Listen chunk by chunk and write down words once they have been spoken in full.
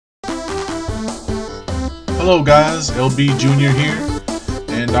Hello guys, LB Jr. here,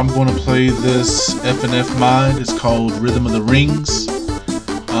 and I'm going to play this FNF mod. It's called Rhythm of the Rings.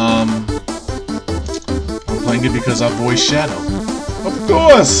 I'm playing it because I voiced Shadow. Of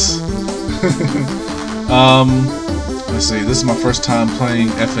course! Let's see, this is my first time playing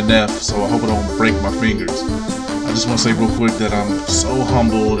FNF, so I hope I don't break my fingers. I just want to say real quick that I'm so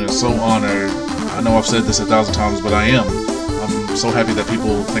humbled and so honored. I know I've said this 1,000 times, but I am. I'm so happy that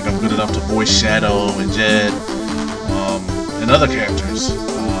people think I'm good enough to voice Shadow and Jed and other characters.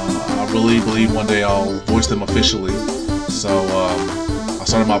 I really believe one day I'll voice them officially. So I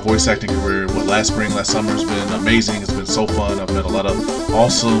started my voice acting career last spring, last summer. It's been amazing. It's been so fun. I've met a lot of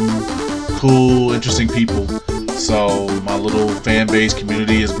awesome, cool, interesting people. So my little fan base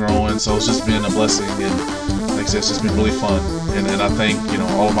community is growing. So it's just been a blessing, and like I said, it's just been really fun. And I thank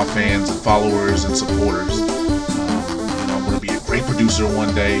all of my fans and followers and supporters. I'm going to be a great producer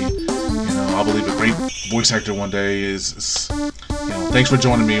one day. I believe a great voice actor one day is thanks for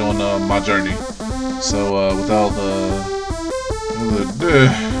joining me on my journey. So without further ado,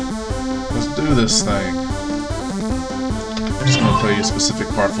 let's do this thing. I'm just going to play a specific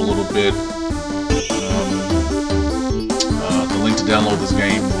part for a little bit. The link to download this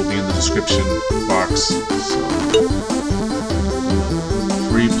game will be in the description box. So,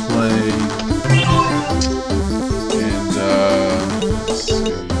 free play, and let's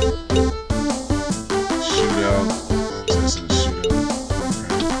see. Shootout.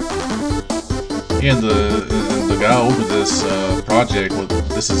 And the guy over this project,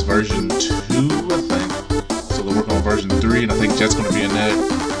 this is version 2, I think. So they're working on version 3, and I think Jet's going to be in that.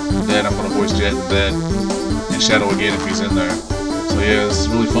 I'm going to voice Jet in that, and Shadow again if he's in there. So yeah, this is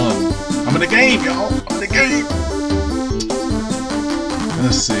really fun. I'm in the game, y'all. I'm in the game.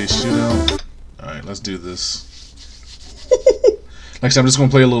 Let's see, shootout. All right, let's do this. Next time, I'm just going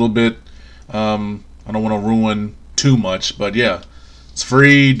to play a little bit. I don't want to ruin too much, but yeah, it's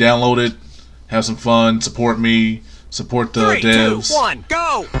free. Download it. Have some fun. Support me. Support the devs. 3, 2, 1,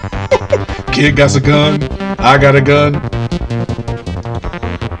 go! Kid got a gun. I got a gun.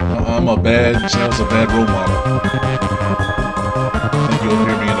 Shadow's a bad role model. I think you'll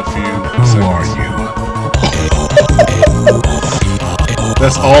hear me in a few seconds.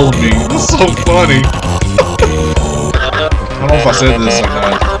 That's all of me. That's so funny. I don't know if I said this or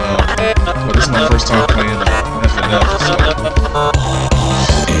not, but this is my first time playing FNF, so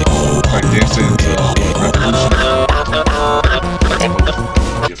like dancing to Revolution.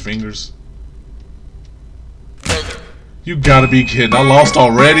 Your fingers. You gotta be kidding. I lost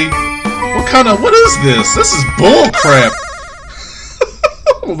already? What is this? This is bull crap.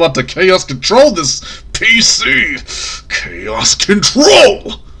 I'm about to chaos control this PC. Chaos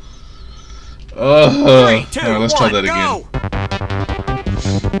control. Alright, let's try that again.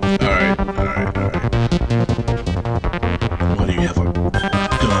 Alright. Why do you have a gun,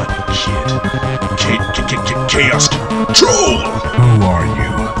 kid? Chaos control! Who are you?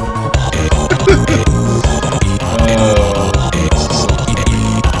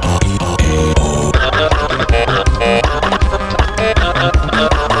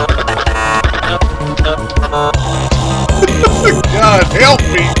 God help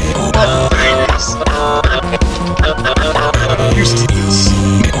me! My fingers! I'm used to this.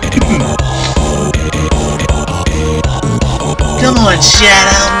 Come on,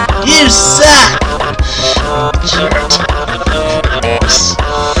 Shadow! You suck!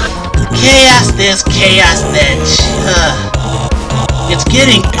 Chaos this, chaos that. It's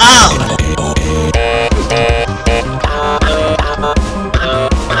getting old!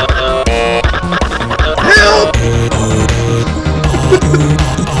 Help!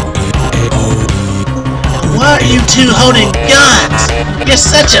 Why are you two holding guns? You're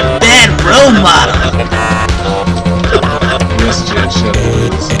such a bad role model. Yes, Jet, Shadow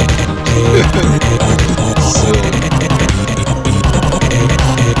is.